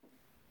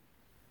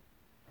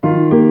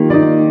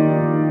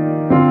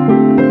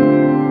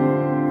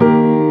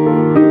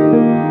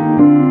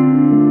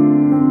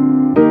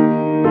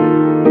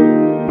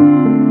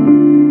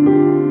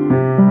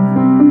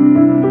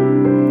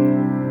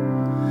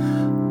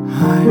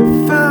I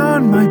have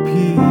found my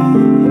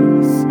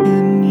peace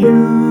in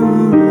you,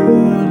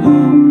 Lord.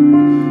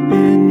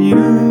 In you,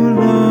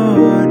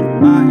 Lord,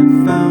 I have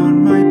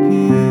found my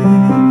peace.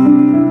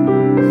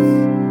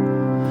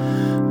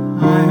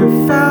 I have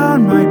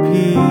found my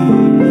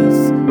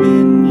peace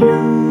in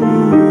you,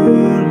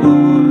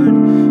 Lord.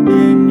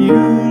 In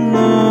you,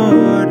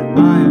 Lord, I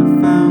have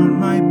found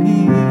my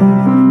peace.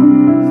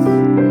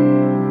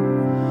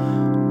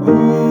 Oh,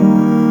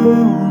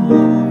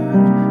 Lord,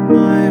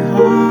 my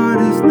heart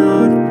is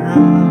not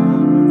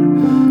proud,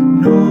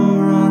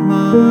 nor are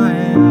my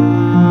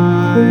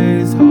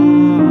eyes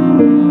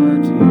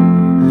haughty.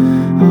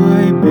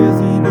 I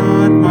busy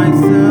not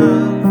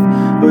myself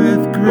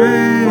with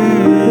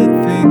great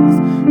things,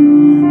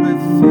 nor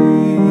with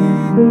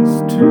things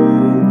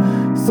too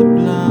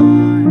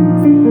sublime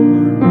for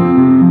me.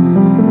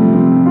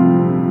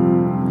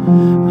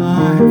 I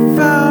have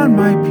found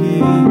my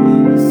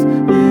peace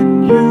in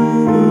you,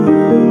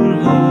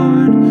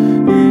 Lord.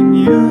 In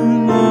you,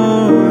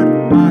 Lord,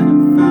 I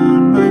have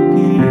found my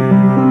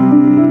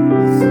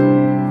peace.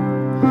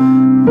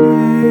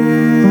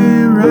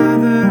 Nay,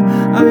 rather,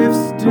 I have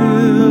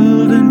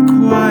stilled and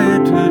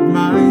quieted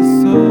my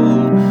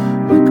soul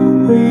like a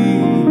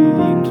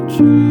weaned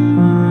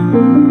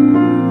child.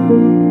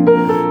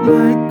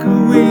 Like a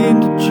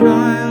weaned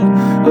child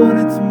on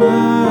its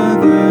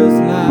mother's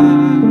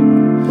lap,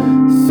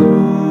 so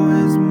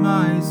is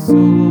my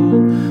soul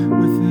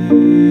within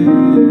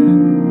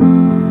me.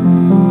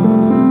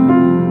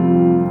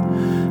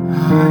 I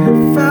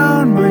have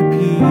found my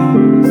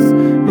peace